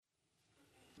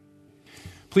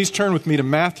Please turn with me to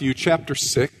Matthew chapter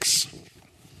 6,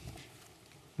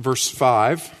 verse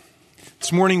 5.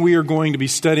 This morning we are going to be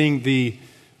studying the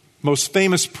most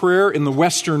famous prayer in the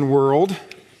Western world,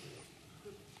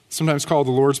 sometimes called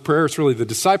the Lord's Prayer. It's really the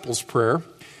disciples' prayer.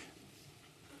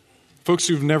 Folks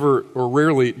who've never or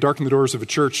rarely darkened the doors of a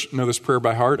church know this prayer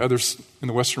by heart. Others in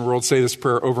the Western world say this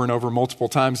prayer over and over multiple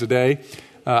times a day.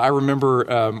 I remember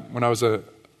when I was a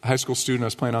high school student, I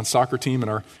was playing on a soccer team, and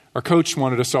our coach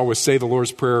wanted us to always say the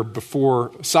Lord's Prayer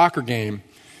before a soccer game,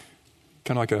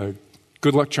 kind of like a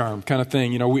good luck charm kind of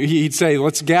thing. You know, he'd say,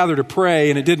 let's gather to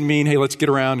pray, and it didn't mean, hey, let's get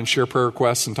around and share prayer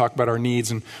requests and talk about our needs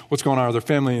and what's going on with our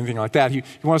family, anything like that. He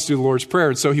wants to do the Lord's Prayer,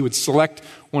 and so he would select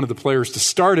one of the players to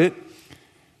start it.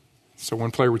 So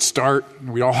one player would start,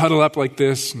 and we'd all huddle up like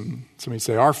this, and somebody would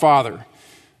say, Our Father.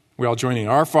 We all join in,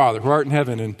 Our Father, who art in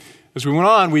heaven. And as we went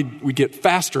on, we'd get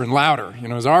faster and louder. You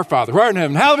know, as Our Father, who art in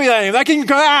heaven, hallowed be thy name, thy kingdom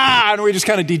come, and we just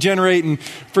kind of degenerate and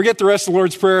forget the rest of the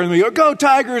Lord's Prayer, and we go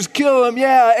Tigers, kill them,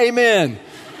 yeah, amen.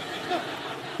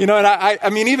 You know, and I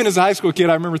mean, even as a high school kid,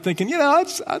 I remember thinking, I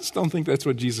just don't think that's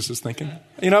what Jesus is thinking.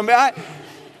 You know, I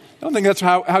don't think that's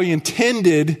how he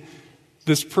intended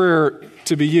this prayer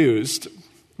to be used.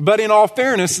 But in all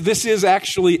fairness, this is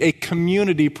actually a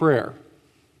community prayer.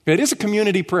 It is a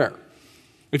community prayer.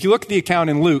 If you look at the account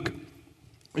in Luke,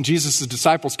 when Jesus'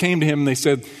 disciples came to him and they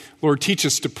said, Lord, teach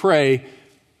us to pray,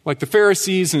 like the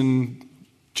Pharisees and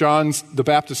John the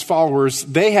Baptist followers,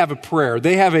 they have a prayer.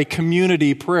 They have a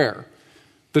community prayer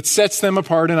that sets them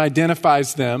apart and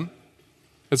identifies them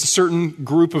as a certain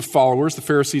group of followers. The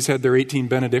Pharisees had their 18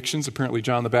 benedictions. Apparently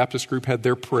John the Baptist group had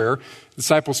their prayer. The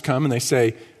disciples come and they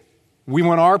say, we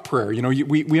want our prayer. You know,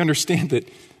 we understand that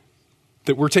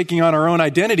we're taking on our own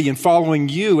identity and following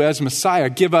you as Messiah.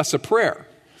 Give us a prayer.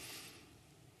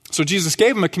 So Jesus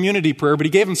gave them a community prayer, but he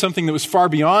gave them something that was far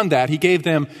beyond that. He gave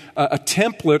them a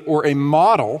template or a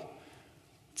model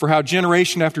for how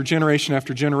generation after generation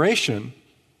after generation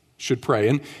should pray.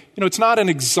 And, it's not an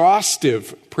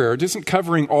exhaustive prayer. It isn't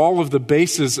covering all of the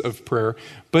bases of prayer,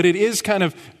 but it is kind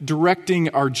of directing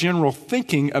our general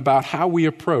thinking about how we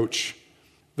approach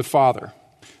the Father.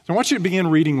 So I want you to begin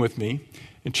reading with me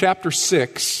in chapter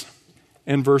 6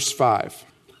 and verse 5.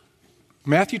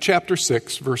 Matthew chapter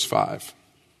 6, verse 5.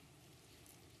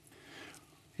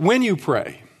 When you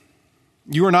pray,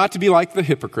 you are not to be like the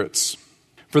hypocrites,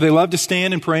 for they love to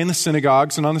stand and pray in the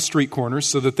synagogues and on the street corners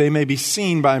so that they may be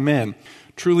seen by men.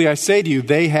 Truly I say to you,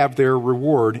 they have their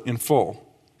reward in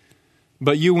full.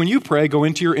 But you, when you pray, go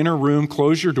into your inner room,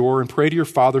 close your door, and pray to your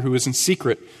Father who is in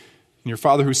secret. And your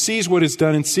Father who sees what is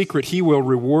done in secret, he will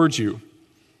reward you.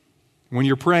 When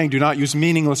you're praying, do not use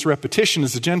meaningless repetition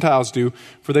as the Gentiles do,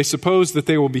 for they suppose that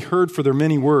they will be heard for their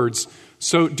many words.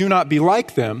 So do not be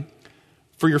like them,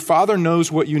 for your Father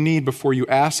knows what you need before you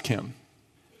ask him.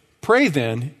 Pray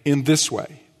then in this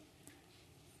way.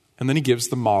 And then he gives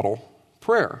the model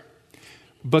prayer.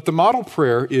 But the model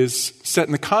prayer is set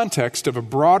in the context of a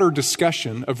broader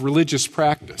discussion of religious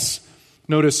practice.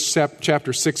 Notice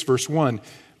chapter 6, verse 1.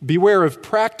 Beware of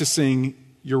practicing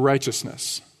your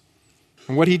righteousness.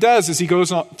 And what he does is he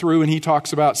goes on through and he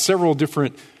talks about several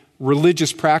different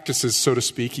religious practices, so to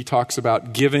speak. He talks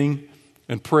about giving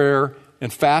and prayer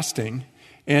and fasting.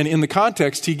 And in the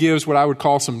context, he gives what I would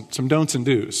call some don'ts and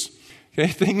do's. Okay?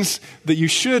 Things that you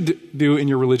should do in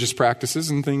your religious practices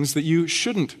and things that you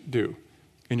shouldn't do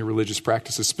in your religious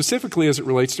practices. Specifically as it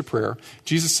relates to prayer,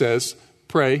 Jesus says,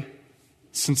 pray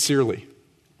sincerely.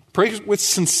 Pray with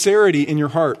sincerity in your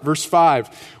heart. Verse 5,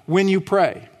 when you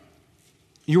pray,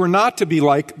 you are not to be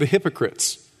like the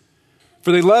hypocrites,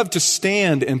 for they love to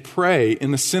stand and pray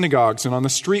in the synagogues and on the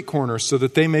street corners so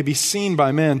that they may be seen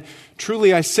by men.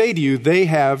 Truly I say to you, they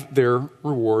have their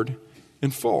reward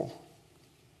in full.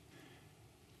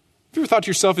 Have you ever thought to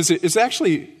yourself, is it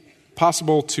actually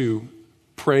possible to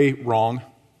pray wrong?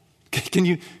 Can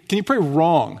you pray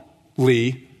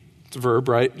wrongly? It's a verb,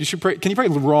 right? Can you pray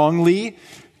wrongly?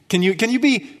 Can you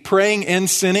be praying and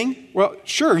sinning? Well,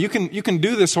 sure, you can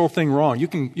do this whole thing wrong. You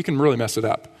can really mess it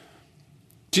up.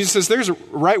 Jesus says there's a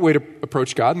right way to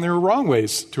approach God and there are wrong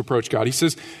ways to approach God. He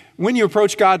says, when you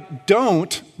approach God,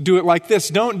 don't do it like this.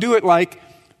 Don't do it like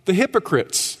the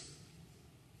hypocrites.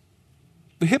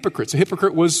 The hypocrites. A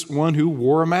hypocrite was one who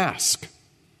wore a mask.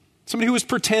 Somebody who was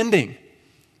pretending.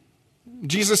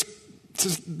 Jesus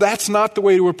says that's not the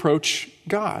way to approach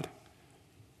God.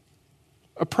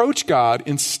 Approach God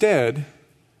instead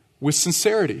with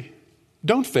sincerity.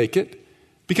 Don't fake it,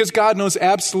 because God knows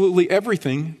absolutely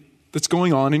everything that's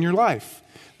going on in your life.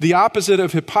 The opposite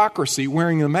of hypocrisy,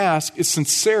 wearing a mask, is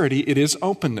sincerity. It is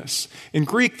openness. In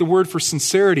Greek, the word for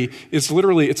sincerity is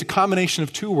literally, it's a combination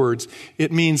of two words.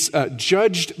 It means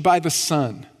judged by the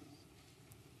sun.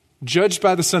 Judged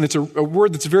by the sun. It's a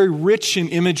word that's very rich in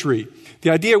imagery. The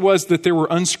idea was that there were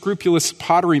unscrupulous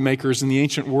pottery makers in the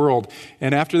ancient world,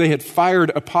 and after they had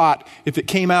fired a pot, if it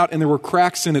came out and there were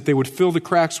cracks in it, they would fill the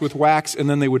cracks with wax and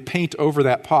then they would paint over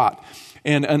that pot.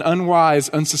 And an unwise,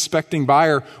 unsuspecting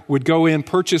buyer would go in,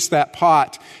 purchase that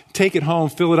pot, take it home,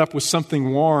 fill it up with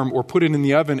something warm, or put it in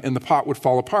the oven, and the pot would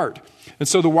fall apart. And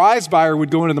so the wise buyer would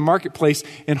go into the marketplace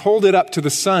and hold it up to the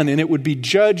sun, and it would be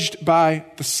judged by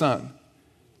the sun.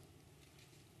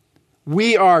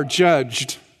 We are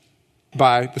judged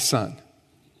by the sun.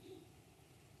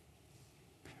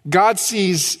 God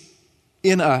sees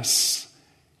in us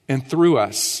and through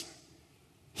us.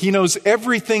 He knows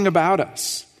everything about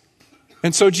us.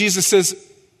 And so Jesus says,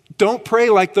 don't pray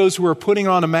like those who are putting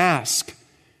on a mask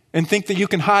and think that you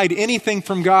can hide anything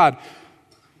from God.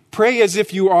 Pray as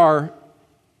if you are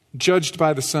judged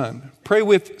by the sun. Pray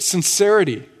with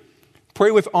sincerity.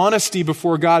 Pray with honesty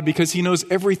before God because He knows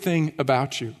everything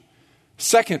about you.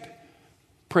 Second,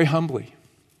 pray humbly.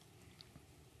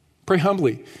 Pray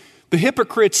humbly. The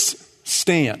hypocrites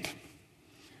stand.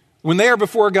 When they are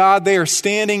before God, they are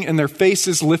standing and their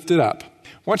faces lifted up.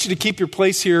 I want you to keep your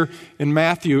place here in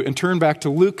Matthew and turn back to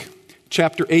Luke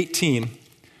chapter 18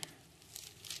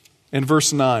 and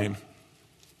verse 9. It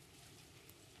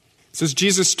says,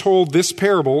 Jesus told this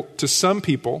parable to some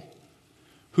people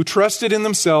who trusted in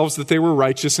themselves that they were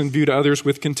righteous and viewed others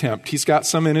with contempt. He's got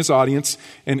some in his audience,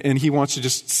 and he wants to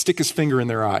just stick his finger in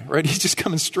their eye, right? He's just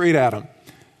coming straight at them.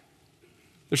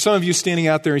 There's some of you standing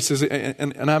out there, he says,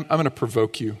 and I'm going to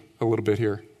provoke you a little bit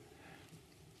here.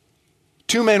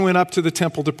 2 men went up to the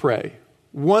temple to pray,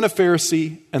 one a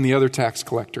Pharisee and the other tax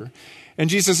collector. And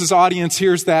Jesus' audience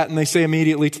hears that, and they say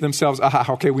immediately to themselves,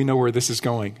 okay, we know where this is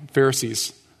going.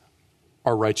 Pharisees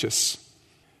are righteous.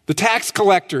 The tax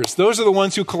collectors, those are the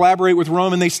ones who collaborate with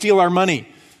Rome and they steal our money.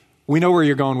 We know where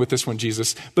you're going with this one,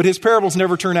 Jesus. But his parables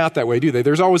never turn out that way, do they?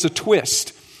 There's always a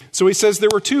twist. So he says there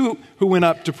were 2 who went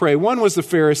up to pray. One was the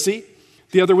Pharisee.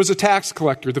 The other was a tax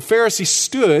collector. The Pharisee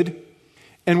stood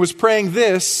and was praying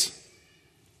this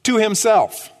to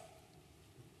himself.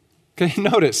 Okay,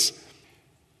 notice.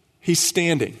 He's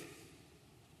standing.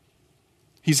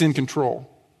 He's in control.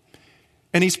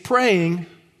 And he's praying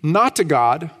not to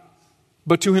God,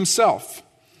 but to himself.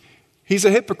 He's a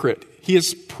hypocrite. He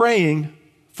is praying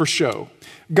for show.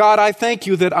 God, I thank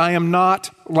you that I am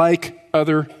not like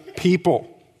other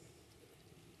people.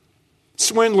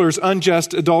 Swindlers,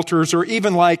 unjust adulterers, or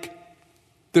even like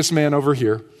this man over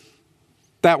here.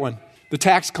 That one, the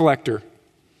tax collector.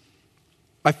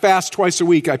 I fast twice a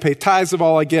week. I pay tithes of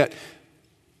all I get.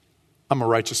 I'm a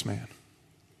righteous man.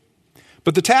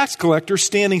 But the tax collector,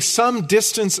 standing some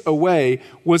distance away,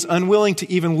 was unwilling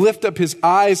to even lift up his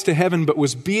eyes to heaven, but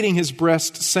was beating his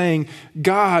breast, saying,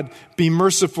 God, be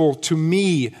merciful to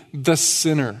me, the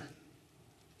sinner.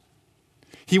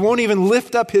 He won't even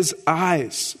lift up his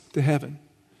eyes to heaven.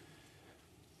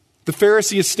 The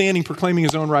Pharisee is standing proclaiming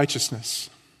his own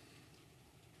righteousness.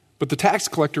 But the tax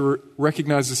collector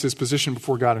recognizes his position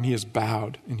before God, and he is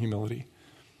bowed in humility.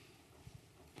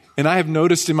 And I have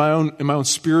noticed in my own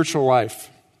spiritual life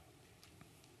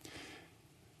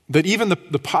that even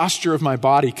the posture of my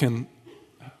body can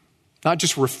not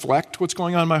just reflect what's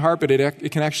going on in my heart, but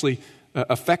it can actually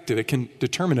affect it. It can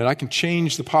determine it. I can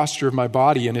change the posture of my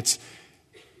body, and it's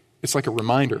like a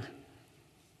reminder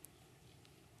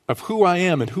of who I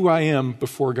am and who I am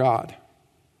before God.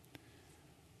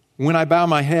 When I bow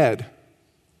my head,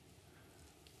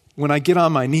 when I get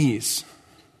on my knees,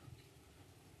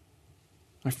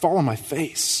 I fall on my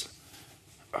face.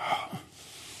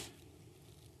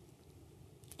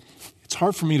 It's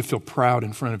hard for me to feel proud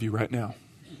in front of you right now.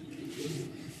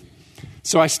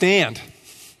 So I stand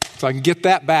so I can get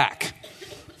that back.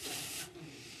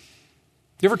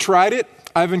 You ever tried it?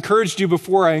 I've encouraged you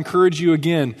before. I encourage you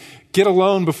again. Get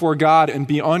alone before God and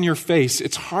be on your face.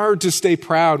 It's hard to stay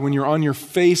proud when you're on your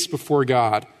face before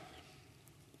God.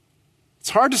 It's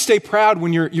hard to stay proud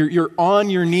when you're on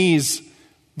your knees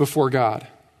before God.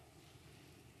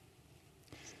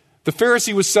 The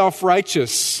Pharisee was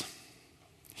self-righteous.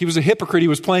 He was a hypocrite. He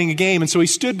was playing a game, and so he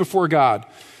stood before God.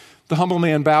 The humble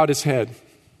man bowed his head,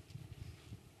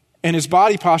 and his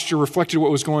body posture reflected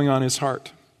what was going on in his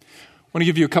heart. I want to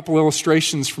give you a couple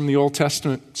illustrations from the Old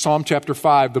Testament. Psalm chapter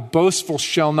 5, the boastful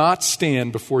shall not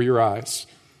stand before your eyes.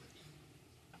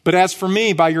 But as for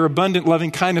me, by your abundant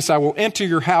loving kindness, I will enter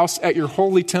your house at your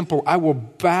holy temple. I will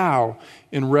bow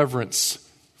in reverence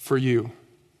for you.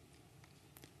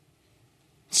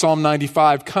 Psalm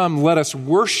 95, come, let us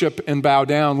worship and bow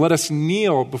down. Let us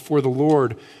kneel before the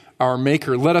Lord, our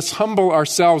Maker. Let us humble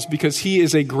ourselves because he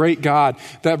is a great God.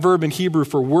 That verb in Hebrew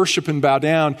for worship and bow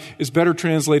down is better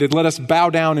translated, let us bow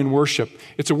down in worship.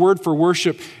 It's a word for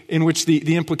worship in which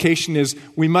the implication is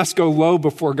we must go low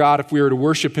before God if we are to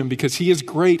worship him because he is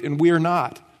great and we are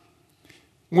not.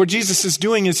 What Jesus is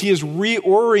doing is he is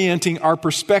reorienting our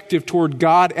perspective toward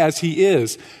God as he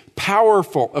is.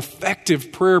 Powerful,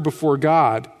 effective prayer before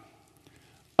God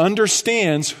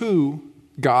understands who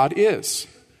God is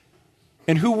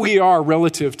and who we are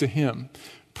relative to him.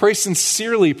 Pray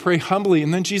sincerely, pray humbly,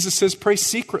 and then Jesus says pray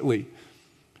secretly.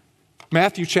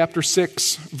 Matthew chapter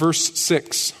 6, verse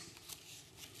 6.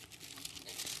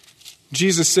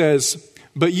 Jesus says,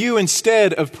 but you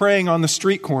instead of praying on the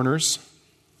street corners,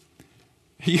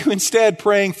 you instead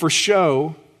praying for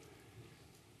show,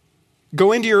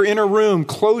 go into your inner room,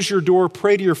 close your door,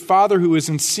 pray to your Father who is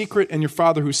in secret, and your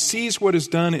Father who sees what is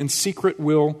done in secret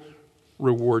will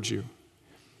reward you.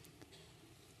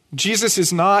 Jesus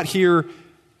is not here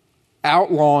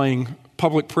outlawing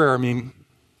public prayer. I mean,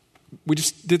 we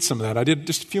just did some of that. I did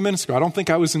just a few minutes ago. I don't think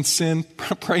I was in sin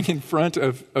praying in front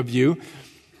of you,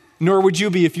 nor would you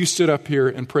be if you stood up here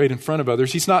and prayed in front of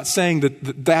others. He's not saying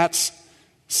that that's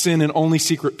sin and only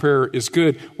secret prayer is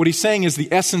good. What he's saying is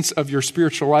the essence of your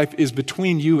spiritual life is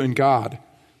between you and God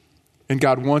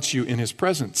wants you in his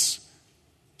presence.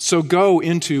 So go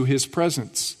into his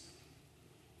presence.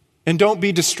 And don't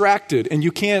be distracted, and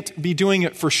you can't be doing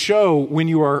it for show when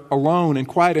you are alone and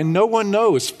quiet, and no one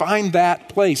knows. Find that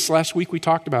place. Last week we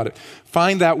talked about it.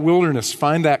 Find that wilderness,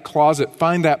 find that closet,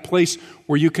 find that place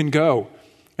where you can go,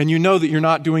 and you know that you're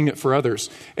not doing it for others.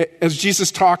 As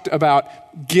Jesus talked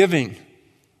about giving,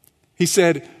 he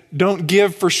said, don't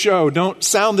give for show. Don't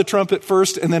sound the trumpet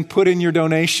first and then put in your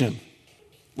donation.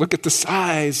 Look at the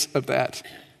size of that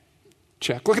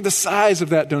check. Look at the size of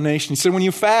that donation. He said, when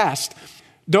you fast,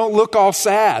 don't look all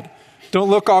sad. Don't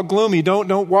look all gloomy.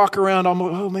 Don't walk around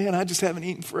almost, oh man, I just haven't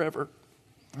eaten forever.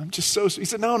 I'm just so, he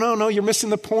said, no, you're missing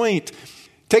the point.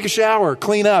 Take a shower,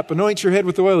 clean up, anoint your head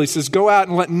with oil. He says, go out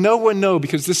and let no one know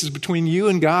because this is between you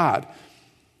and God.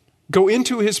 Go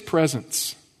into his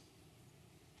presence.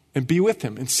 And be with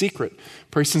him in secret.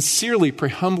 Pray sincerely, pray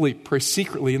humbly, pray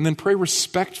secretly, and then pray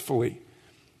respectfully.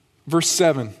 Verse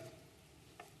 7.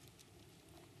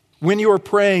 When you are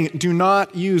praying, do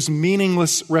not use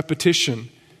meaningless repetition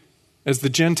as the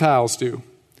Gentiles do.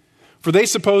 For they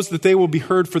suppose that they will be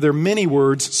heard for their many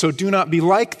words, so do not be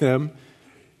like them,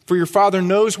 for your Father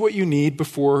knows what you need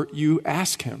before you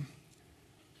ask him.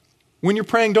 When you're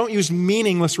praying, don't use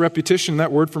meaningless repetition.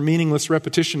 That word for meaningless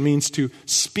repetition means to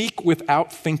speak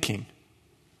without thinking.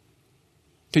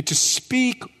 Okay, to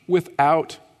speak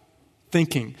without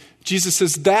thinking. Jesus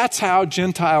says that's how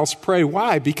Gentiles pray.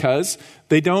 Why? Because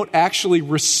they don't actually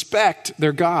respect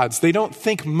their gods. They don't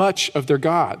think much of their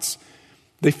gods.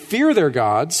 They fear their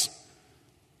gods.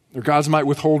 Their gods might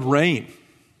withhold rain,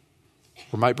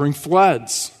 or might bring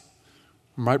floods,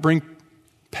 or might bring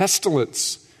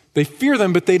pestilence. They fear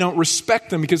them, but they don't respect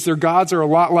them because their gods are a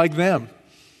lot like them.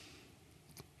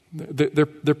 They're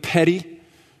petty.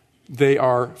 They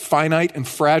are finite and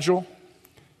fragile.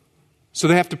 So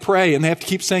they have to pray, and they have to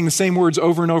keep saying the same words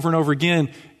over and over and over again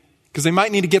because they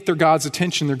might need to get their God's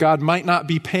attention. Their God might not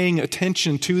be paying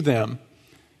attention to them.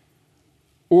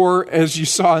 Or as you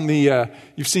saw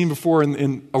you've seen before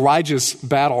in Elijah's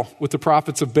battle with the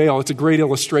prophets of Baal, it's a great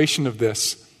illustration of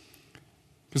this.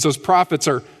 Because those prophets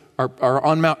are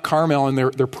on Mount Carmel, and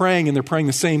they're praying, and they're praying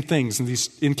the same things, and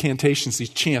these incantations, these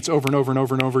chants over and over and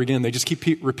over and over again. They just keep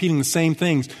repeating the same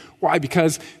things. Why?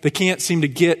 Because they can't seem to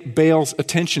get Baal's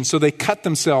attention. So they cut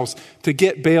themselves to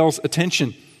get Baal's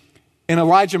attention. And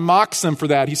Elijah mocks them for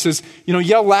that. He says,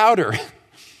 yell louder.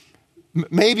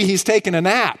 Maybe he's taking a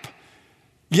nap.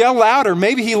 Yell louder.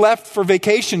 Maybe he left for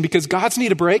vacation because gods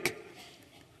need a break.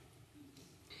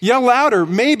 Yell louder.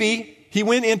 Maybe he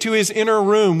went into his inner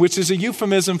room, which is a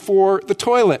euphemism for the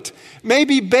toilet.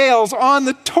 Maybe Baal's on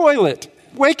the toilet.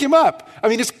 Wake him up. I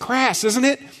mean, it's crass, isn't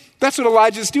it? That's what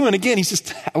Elijah's doing. Again, he's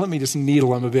just, let me just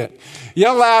needle him a bit.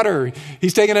 Yell louder.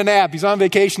 He's taking a nap. He's on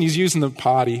vacation. He's using the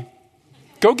potty.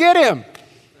 Go get him.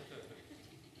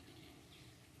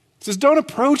 He says, don't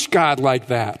approach God like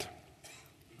that.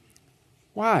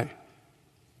 Why?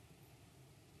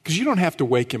 Because you don't have to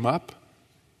wake him up.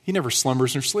 He never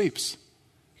slumbers nor sleeps.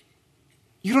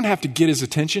 You don't have to get his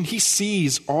attention. He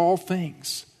sees all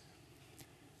things.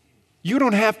 You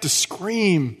don't have to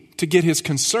scream to get his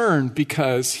concern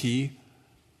because he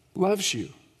loves you.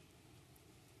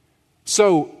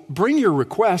 So bring your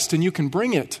request, and you can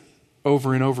bring it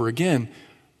over and over again.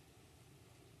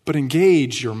 but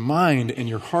engage your mind and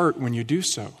your heart when you do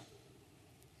so.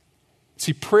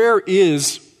 See, prayer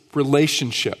is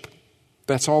relationship.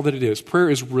 That's all that it is. Prayer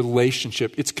is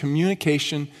relationship. It's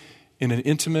communication in an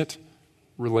intimate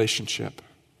relationship.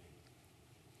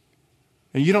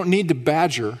 And you don't need to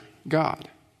badger God.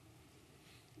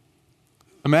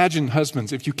 Imagine,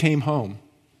 husbands, if you came home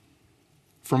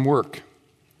from work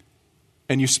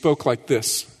and you spoke like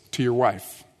this to your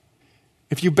wife.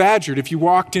 If you badgered, if you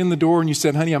walked in the door and you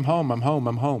said, honey, I'm home, I'm home,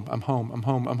 I'm home, I'm home, I'm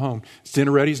home, I'm home. Is dinner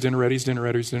ready? Is dinner ready? Is dinner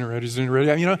ready? Is dinner ready? Is dinner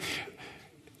ready? You know,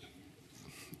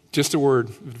 just a word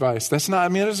of advice. That's not,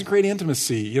 that doesn't create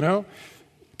intimacy, you know?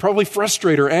 Probably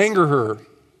frustrate her, anger her.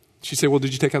 She'd say, well,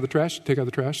 did you take out the trash? Take out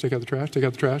the trash, take out the trash, take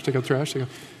out the trash, take out the trash.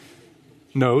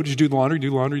 No, did you do the laundry? Do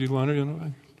the laundry, do the laundry?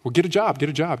 Well, get a job, get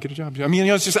a job, get a job.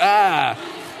 It's just,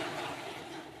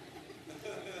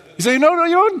 You say, no,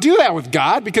 you don't do that with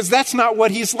God because that's not what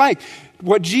he's like.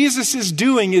 What Jesus is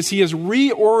doing is he is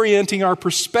reorienting our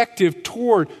perspective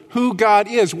toward who God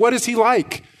is. What is he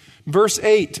like? Verse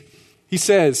 8, he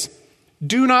says,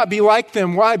 do not be like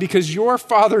them. Why? Because your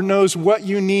Father knows what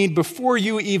you need before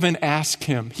you even ask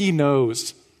him. He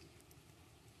knows.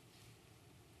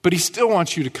 But he still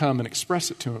wants you to come and express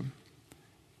it to him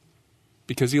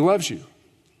because he loves you.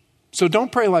 So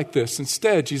don't pray like this.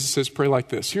 Instead, Jesus says, pray like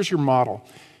this. Here's your model.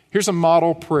 Here's a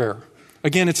model prayer.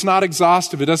 Again, it's not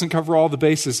exhaustive. It doesn't cover all the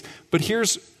bases. But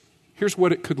here's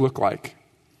what it could look like.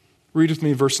 Read with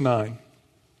me verse 9.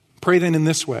 Pray then in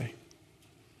this way.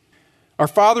 Our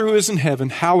Father who is in heaven,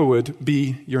 hallowed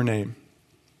be your name.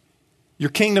 Your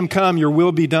kingdom come, your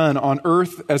will be done on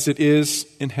earth as it is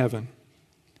in heaven.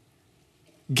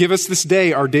 Give us this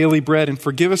day our daily bread and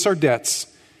forgive us our debts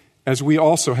as we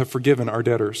also have forgiven our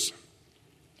debtors.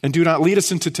 And do not lead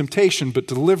us into temptation, but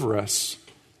deliver us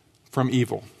from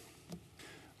evil.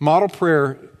 Model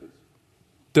prayer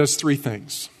does three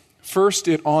things. First,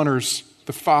 it honors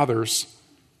the Father's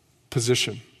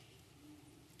position.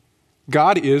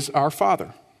 God is our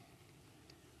Father.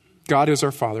 God is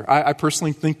our Father. I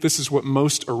personally think this is what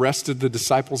most arrested the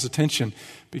disciples' attention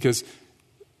because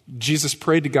Jesus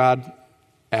prayed to God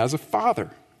as a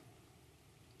Father.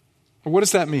 What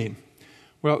does that mean?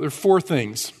 Well, there are four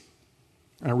things.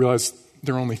 I realize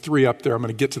there are only three up there. I'm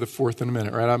going to get to the fourth in a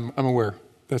minute, right? I'm aware.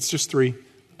 That's just three.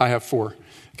 I have four.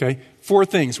 Okay? Four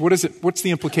things. What is it? What's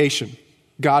the implication?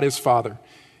 God is Father.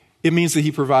 It means that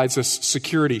he provides us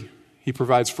security. He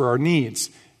provides for our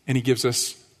needs. And he gives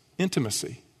us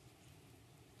intimacy.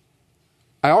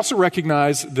 I also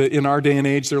recognize that in our day and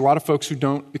age, there are a lot of folks who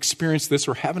don't experience this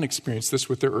or haven't experienced this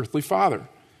with their earthly father.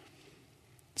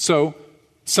 So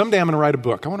someday I'm going to write a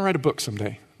book. I want to write a book someday.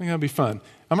 I think that'll be fun.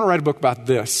 I'm going to write a book about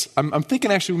this. I'm thinking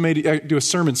actually we may do a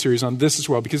sermon series on this as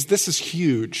well because this is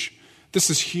huge. This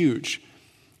is huge.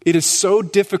 It is so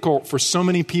difficult for so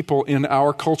many people in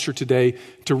our culture today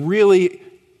to really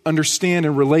understand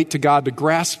and relate to God, to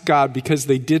grasp God because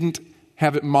they didn't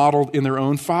have it modeled in their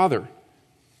own father.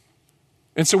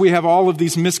 And so we have all of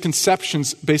these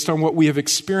misconceptions based on what we have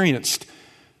experienced.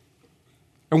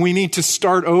 And we need to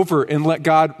start over and let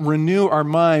God renew our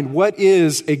mind. What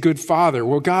is a good father?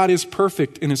 Well, God is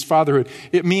perfect in his fatherhood.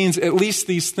 It means at least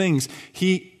these things.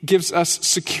 He gives us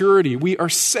security. We are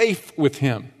safe with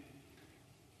him.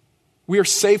 We are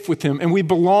safe with him and we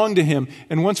belong to him.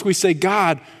 And once we say,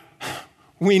 God,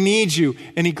 we need you,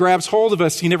 and he grabs hold of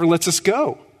us, he never lets us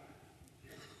go.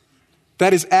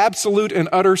 That is absolute and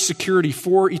utter security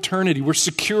for eternity. We're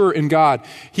secure in God.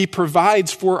 He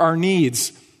provides for our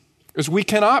needs as we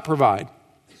cannot provide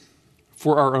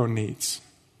for our own needs.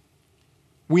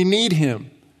 We need him.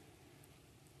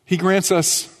 He grants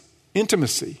us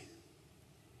intimacy.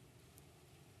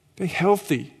 A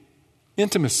healthy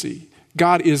intimacy.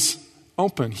 God is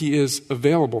open. He is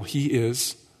available. He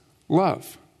is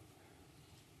love.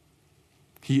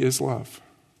 He is love.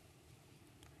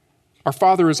 Our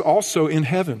Father is also in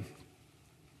heaven.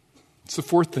 It's the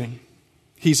fourth thing.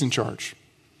 He's in charge.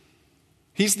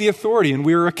 He's the authority, and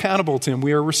we are accountable to him.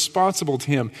 We are responsible to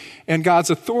him. And God's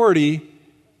authority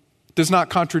does not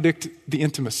contradict the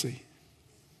intimacy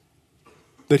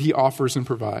that he offers and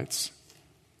provides,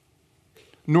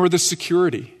 nor the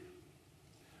security.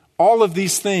 All of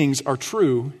these things are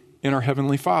true in our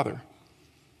Heavenly Father.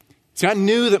 See, I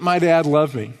knew that my dad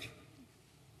loved me,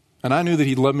 and I knew that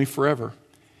he'd love me forever.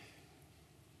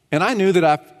 And I knew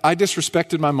that if I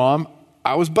disrespected my mom,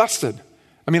 I was busted.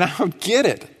 I don't get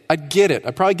it. I get it.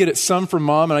 I probably get it some from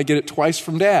mom, and I get it twice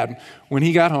from dad when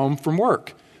he got home from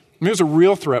work. It was a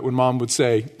real threat when mom would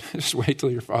say, just wait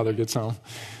till your father gets home.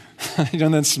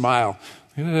 And then smile.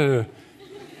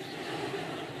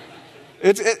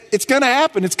 It's going to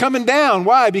happen. It's coming down.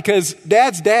 Why? Because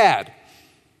dad's dad.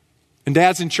 And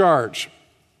Dad's in charge.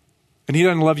 And he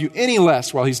doesn't love you any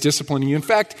less while he's disciplining you. In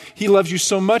fact, he loves you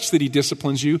so much that he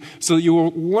disciplines you so that you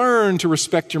will learn to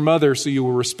respect your mother so you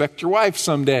will respect your wife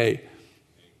someday.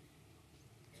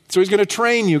 So he's going to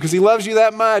train you because he loves you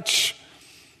that much.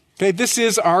 Okay, this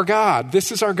is our God.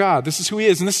 This is our God. This is who he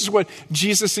is. And this is what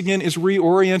Jesus, again, is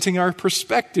reorienting our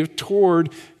perspective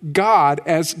toward God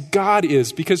as God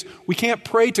is. Because we can't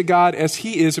pray to God as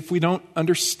he is if we don't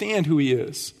understand who he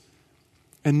is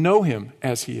and know him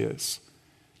as he is.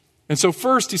 And so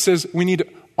first, he says we need to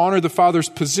honor the Father's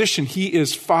position. He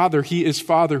is Father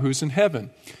who's in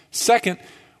heaven. Second,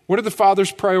 what are the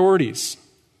Father's priorities?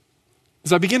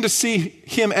 As I begin to see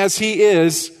him as he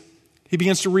is, he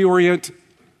begins to reorient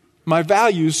my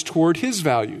values toward his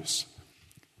values.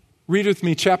 Read with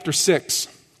me chapter 6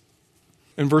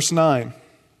 and verse 9.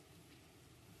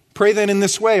 Pray then in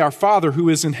this way, our Father who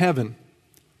is in heaven,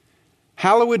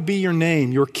 hallowed be your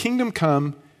name, your kingdom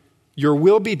come, your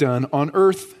will be done on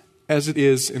earth as it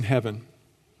is in heaven.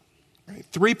 Right?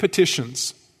 3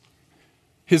 petitions.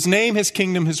 His name, his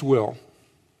kingdom, his will.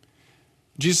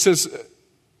 Jesus says,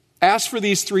 ask for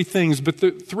these 3 things, but the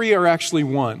 3 are actually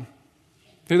one.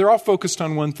 They're all focused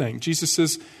on one thing. Jesus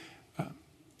says,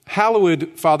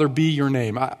 hallowed, Father, be your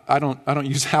name. I don't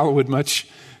use hallowed much.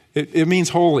 It means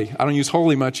holy. I don't use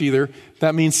holy much either.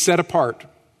 That means set apart,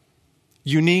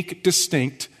 unique,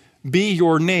 distinct. Be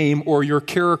your name or your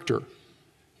character.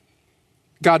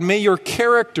 God, may your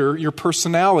character, your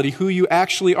personality, who you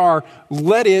actually are,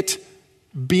 let it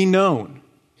be known.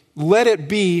 Let it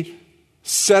be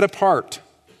set apart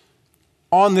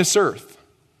on this earth.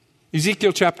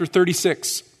 Ezekiel chapter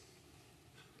 36.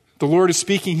 The Lord is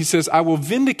speaking. He says, I will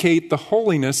vindicate the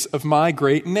holiness of my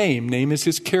great name. Name is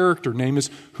his character. Name is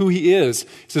who he is.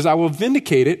 He says, I will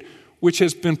vindicate it, which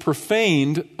has been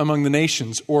profaned among the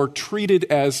nations or treated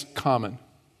as common.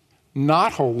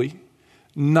 Not holy,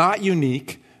 not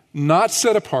unique, not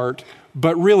set apart,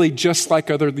 but really just like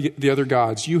the other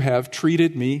gods. You have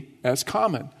treated me as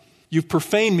common. You've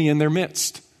profaned me in their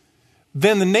midst.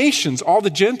 Then the nations, all the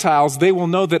Gentiles, they will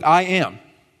know that I am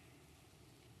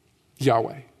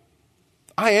Yahweh.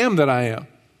 I am that I am.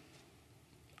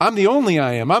 I'm the only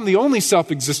I am. I'm the only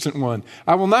self-existent one.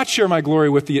 I will not share my glory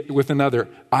with another.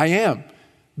 I am.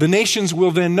 The nations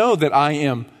will then know that I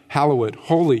am hallowed,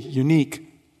 holy, unique,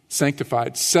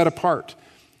 sanctified, set apart,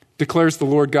 declares the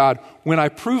Lord God, when I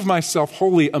prove myself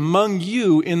holy among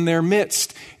you in their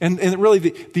midst. And really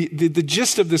the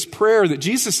gist of this prayer that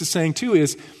Jesus is saying too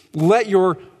is, let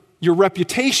your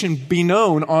reputation be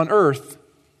known on earth.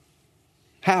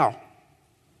 How?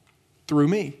 Through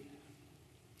me.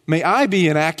 May I be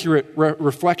an accurate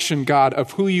reflection, God,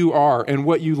 of who you are and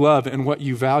what you love and what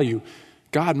you value.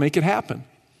 God, make it happen.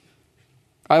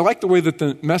 I like the way that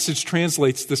the Message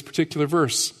translates this particular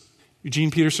verse.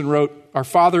 Eugene Peterson wrote, our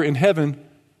Father in heaven,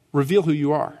 reveal who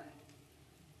you are.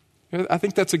 I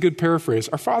think that's a good paraphrase.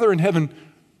 Our Father in heaven,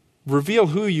 reveal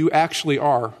who you actually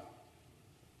are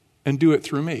and do it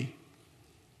through me.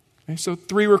 Okay, so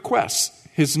 3 requests.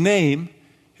 His name,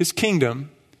 his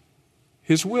kingdom,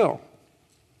 his will.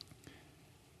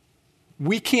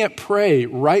 We can't pray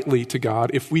rightly to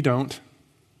God if we don't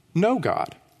know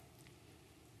God.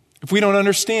 If we don't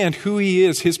understand who he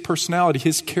is, his personality,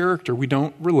 his character, we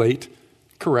don't relate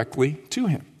correctly to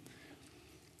him.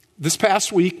 This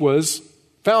past week was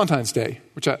Valentine's Day,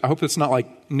 which I hope that's not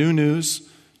like new news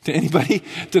to anybody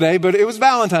today, but it was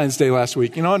Valentine's Day last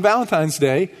week. You know, on Valentine's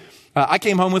Day, I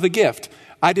came home with a gift.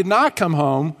 I did not come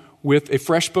home with a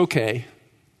fresh bouquet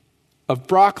of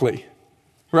broccoli,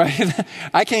 right?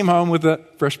 I came home with a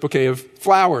fresh bouquet of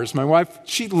flowers. My wife,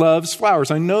 she loves flowers.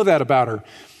 I know that about her.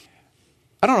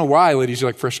 I don't know why ladies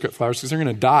like fresh cut flowers, because they're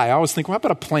going to die. I always think, well, how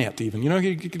about a plant even? You know,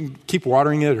 you can keep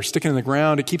watering it or stick it in the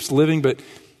ground. It keeps living, but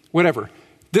whatever.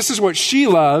 This is what she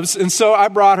loves, and so I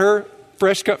brought her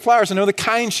fresh cut flowers. I know the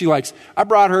kind she likes. I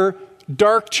brought her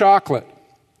dark chocolate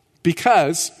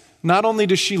because not only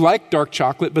does she like dark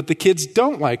chocolate, but the kids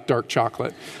don't like dark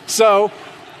chocolate. So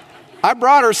I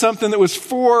brought her something that was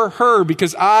for her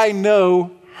because I know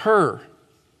her.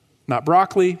 Not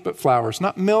broccoli, but flowers.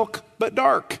 Not milk, but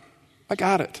dark. I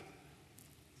got it.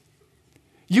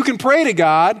 You can pray to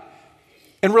God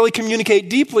and really communicate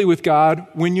deeply with God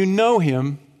when you know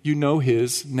him, you know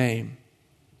his name.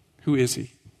 Who is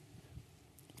he?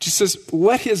 Jesus says,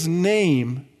 let his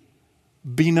name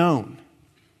be known.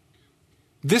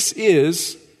 This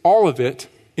is, all of it,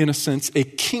 in a sense, a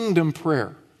kingdom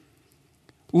prayer.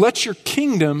 Let your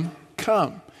kingdom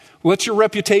come. Let your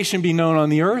reputation be known on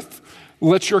the earth.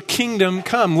 Let your kingdom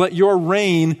come. Let your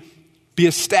reign be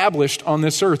established on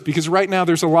this earth. Because right now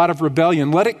there's a lot of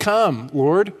rebellion. Let it come,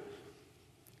 Lord.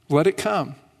 Let it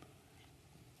come.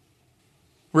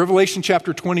 Revelation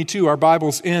chapter 22, our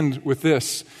Bibles end with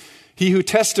this. He who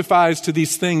testifies to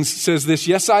these things says this,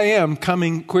 yes, I am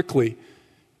coming quickly.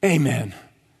 Amen.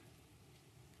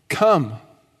 Come,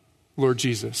 Lord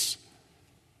Jesus.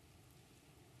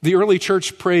 The early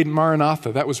church prayed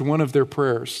Maranatha. That was one of their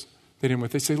prayers.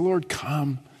 They say, Lord,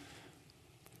 come.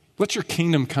 Let your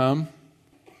kingdom come.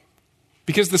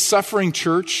 Because the suffering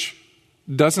church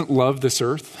doesn't love this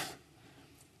earth.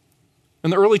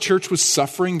 And the early church was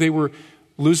suffering. They were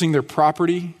losing their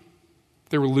property.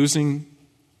 They were losing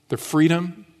their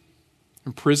freedom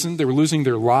in prison. They were losing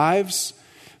their lives.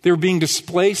 They were being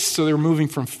displaced, so they were moving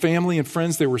from family and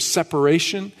friends. They were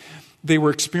separation. They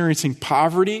were experiencing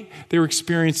poverty. They were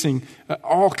experiencing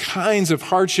all kinds of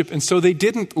hardship, and so they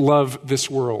didn't love this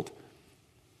world.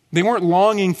 They weren't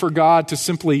longing for God to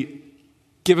simply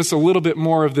give us a little bit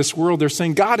more of this world. They're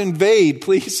saying, God, invade,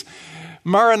 please.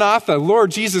 Maranatha,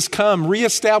 Lord Jesus, come,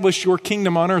 reestablish your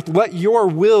kingdom on earth. Let your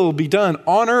will be done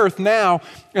on earth now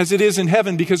as it is in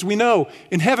heaven, because we know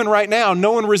in heaven right now,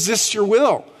 no one resists your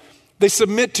will. They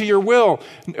submit to your will.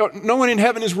 No one in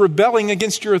heaven is rebelling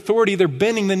against your authority. They're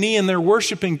bending the knee and they're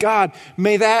worshiping God.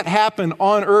 May that happen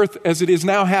on earth as it is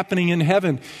now happening in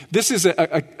heaven. This is an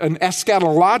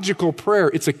eschatological prayer.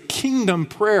 It's a kingdom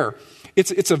prayer.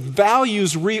 It's a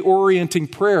values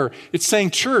reorienting prayer. It's saying,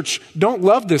 church, don't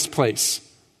love this place.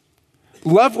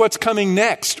 Love what's coming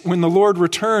next when the Lord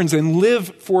returns and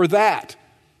live for that.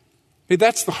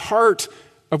 That's the heart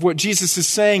of what Jesus is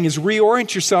saying, is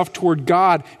reorient yourself toward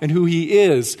God and who he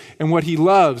is and what he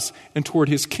loves and toward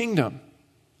his kingdom.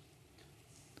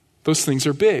 Those things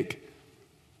are big.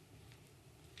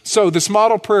 So this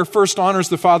model prayer first honors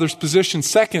the Father's position.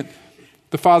 Second,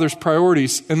 the Father's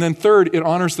priorities. And then third, it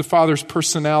honors the Father's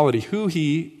personality, who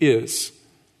he is.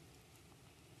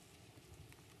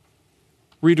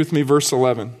 Read with me verse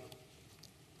 11.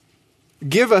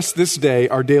 Give us this day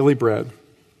our daily bread,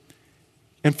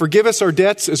 and forgive us our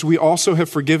debts as we also have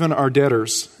forgiven our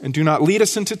debtors. And do not lead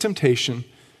us into temptation,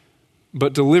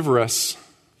 but deliver us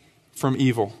from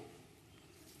evil.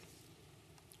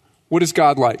 What is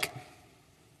God like?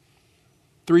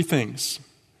 Three things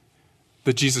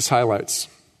that Jesus highlights.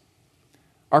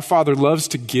 Our Father loves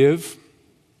to give.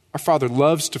 Our Father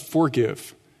loves to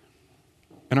forgive.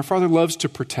 And our Father loves to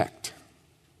protect.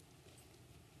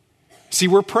 See,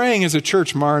 we're praying as a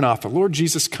church, Maranatha, Lord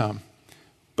Jesus, come.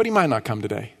 But he might not come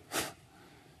today.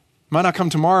 Might not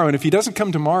come tomorrow. And if he doesn't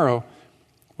come tomorrow,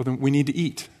 well, then we need to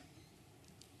eat.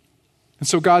 And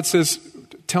so God says,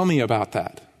 tell me about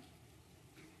that.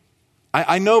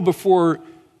 I know before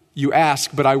you ask,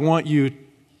 but I want you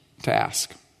to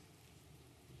ask.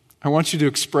 I want you to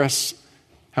express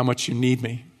how much you need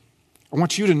me. I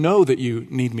want you to know that you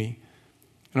need me.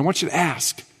 And I want you to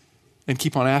ask and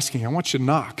keep on asking. I want you to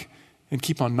knock and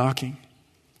keep on knocking.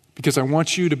 Because I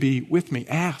want you to be with me.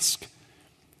 Ask.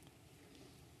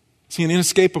 See, an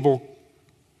inescapable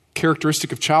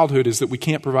characteristic of childhood is that we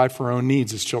can't provide for our own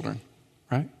needs as children,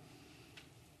 right?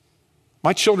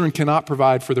 My children cannot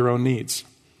provide for their own needs.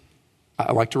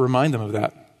 I like to remind them of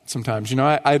that sometimes. You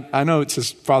know, I know it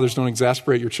says fathers don't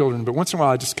exasperate your children, but once in a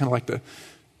while I just kind of like to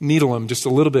needle them just a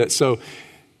little bit. So,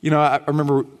 you know, I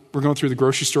remember we're going through the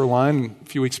grocery store line a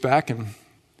few weeks back, and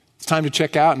it's time to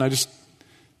check out, and I just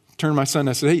turned to my son and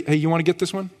I said, hey, you want to get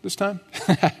this one this time?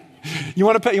 You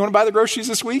want to buy the groceries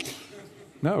this week?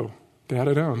 No, Dad,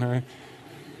 I don't.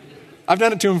 I've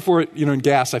done it to him for, in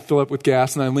gas. I fill up with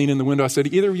gas and I lean in the window. I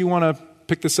said, either of you want to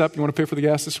pick this up? You want to pay for the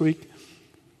gas this week?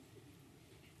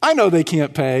 I know they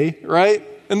can't pay, right?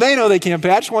 And they know they can't pay.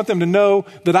 I just want them to know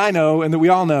that I know and that we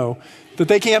all know that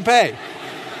they can't pay.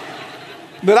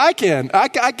 That I can. I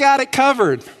got it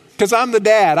covered. Because I'm the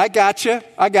dad. I got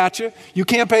you. You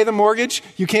can't pay the mortgage.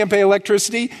 You can't pay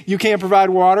electricity. You can't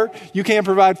provide water. You can't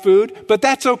provide food. But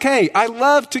that's okay. I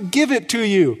love to give it to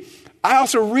you. I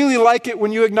also really like it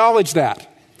when you acknowledge that.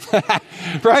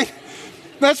 Right?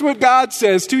 That's what God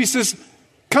says too. He says,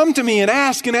 come to me and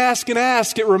ask and ask and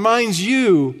ask. It reminds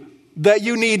you that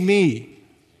you need me.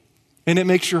 And it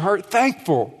makes your heart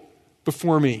thankful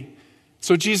before me.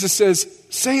 So Jesus says,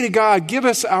 say to God, give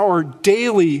us our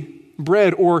daily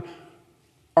bread, or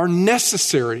our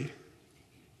necessary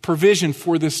provision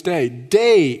for this day.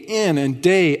 Day in and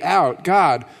day out,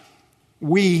 God,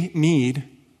 we need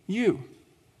you.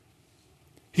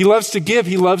 He loves to give.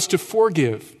 He loves to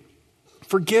forgive.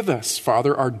 Forgive us,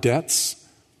 Father, our debts,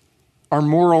 our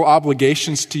moral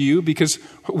obligations to you, because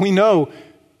we know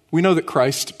that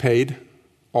Christ paid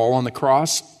all on the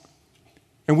cross,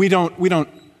 and we don't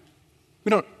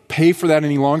pay for that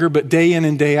any longer, but day in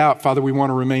and day out, Father, we want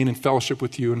to remain in fellowship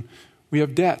with you, and we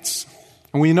have debts.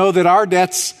 And we know that our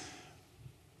debts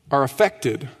are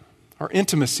affected. Our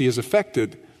intimacy is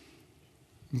affected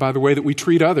by the way that we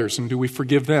treat others, and do we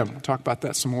forgive them? We'll talk about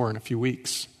that some more in a few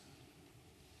weeks.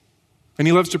 And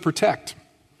he loves to protect.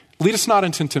 Lead us not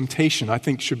into temptation, I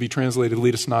think should be translated,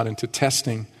 lead us not into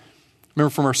testing.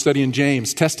 Remember from our study in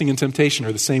James, testing and temptation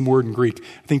are the same word in Greek.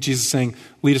 I think Jesus is saying,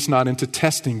 lead us not into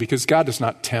testing, because God does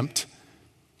not tempt,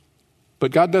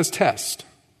 but God does test.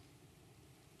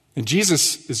 And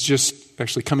Jesus is just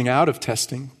actually coming out of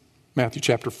testing, Matthew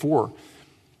chapter 4.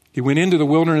 He went into the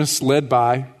wilderness led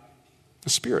by the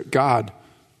Spirit. God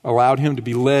allowed him to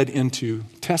be led into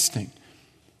testing.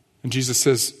 And Jesus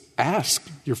says, ask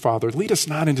your Father, lead us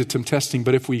not into testing,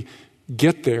 but if we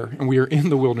get there and we are in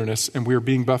the wilderness and we are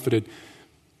being buffeted,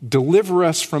 deliver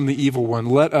us from the evil one.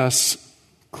 Let us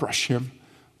crush him.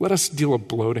 Let us deal a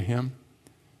blow to him.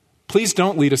 Please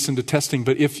don't lead us into testing,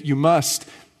 but if you must,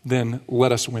 then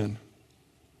let us win.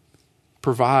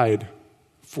 Provide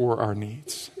for our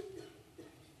needs.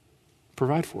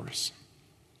 Provide for us.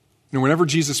 And whenever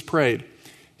Jesus prayed,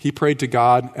 he prayed to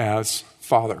God as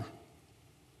Father.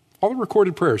 All the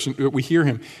recorded prayers, we hear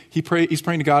him, he's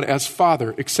praying to God as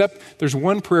Father, except there's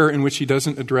one prayer in which he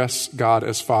doesn't address God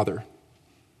as Father.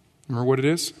 Remember what it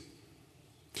is?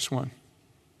 Just one.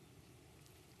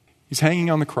 He's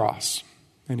hanging on the cross,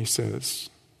 and he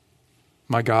says,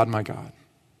 my God,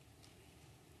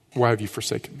 why have you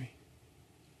forsaken me?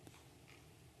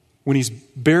 When he's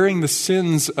bearing the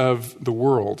sins of the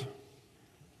world,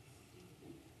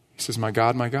 he says, my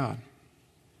God,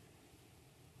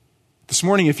 This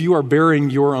morning, if you are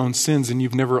bearing your own sins and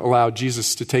you've never allowed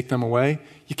Jesus to take them away,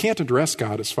 you can't address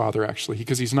God as Father, actually,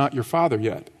 because he's not your Father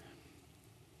yet.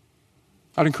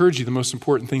 I'd encourage you, the most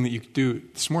important thing that you could do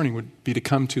this morning would be to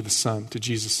come to the Son, to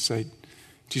Jesus, and say,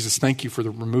 Jesus, thank you for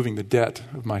removing the debt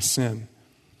of my sin.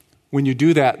 When you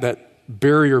do that, that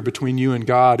barrier between you and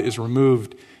God is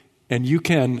removed, and you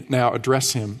can now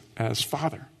address him as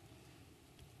Father.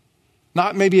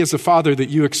 Not maybe as a father that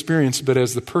you experience, but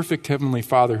as the perfect heavenly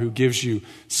Father who gives you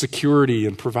security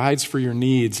and provides for your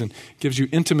needs and gives you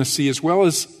intimacy as well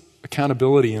as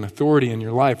accountability and authority in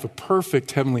your life. A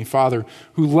perfect heavenly Father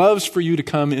who loves for you to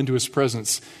come into his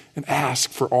presence and ask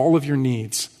for all of your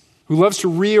needs, who loves to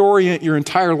reorient your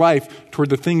entire life toward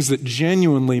the things that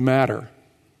genuinely matter.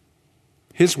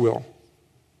 His will,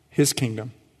 his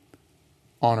kingdom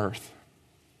on earth.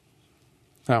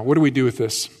 Now, what do we do with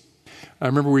this? I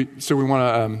remember we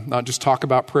want to not just talk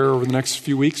about prayer over the next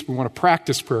few weeks, we want to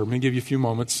practice prayer. I'm going to give you a few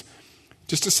moments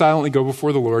just to silently go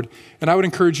before the Lord. And I would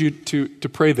encourage you to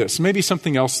pray this. Maybe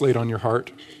something else laid on your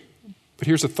heart. But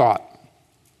here's a thought.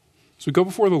 As we go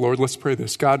before the Lord, let's pray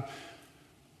this. God,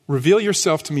 reveal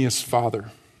yourself to me as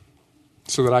Father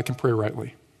so that I can pray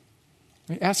rightly.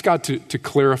 Ask God to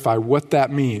clarify what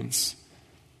that means,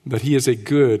 that he is a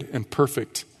good and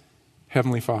perfect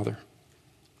heavenly Father.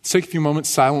 Let's take a few moments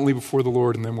silently before the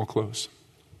Lord, and then we'll close.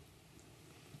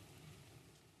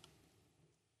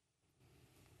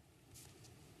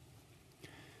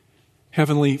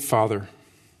 Heavenly Father,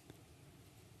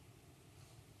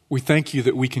 we thank you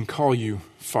that we can call you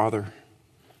Father.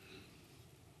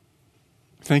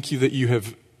 Thank you that you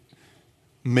have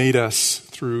made us,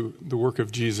 through the work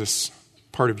of Jesus,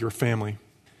 part of your family.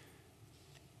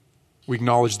 We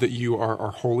acknowledge that you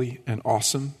are holy and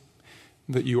awesome,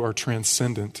 that you are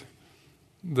transcendent,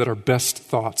 that our best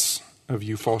thoughts of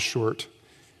you fall short.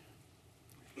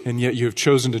 And yet you have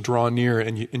chosen to draw near,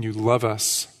 and you love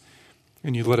us,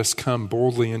 and you let us come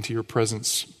boldly into your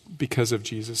presence because of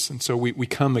Jesus. And so we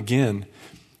come again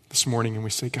this morning and we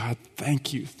say, God,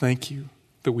 thank you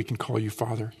that we can call you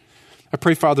Father. I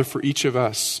pray, Father, for each of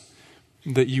us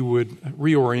that you would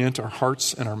reorient our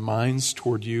hearts and our minds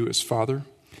toward you as Father,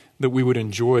 that we would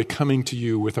enjoy coming to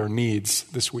you with our needs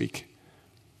this week.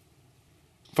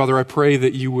 Father, I pray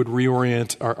that you would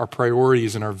reorient our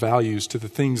priorities and our values to the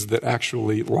things that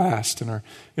actually last and are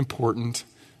important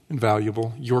and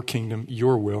valuable, your kingdom,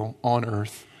 your will on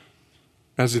earth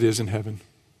as it is in heaven.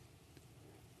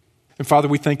 And Father,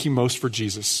 we thank you most for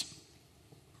Jesus,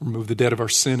 who removed the debt of our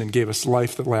sin and gave us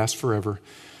life that lasts forever.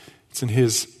 It's in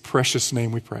his precious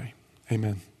name we pray.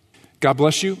 Amen. God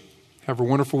bless you. Have a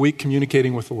wonderful week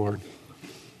communicating with the Lord.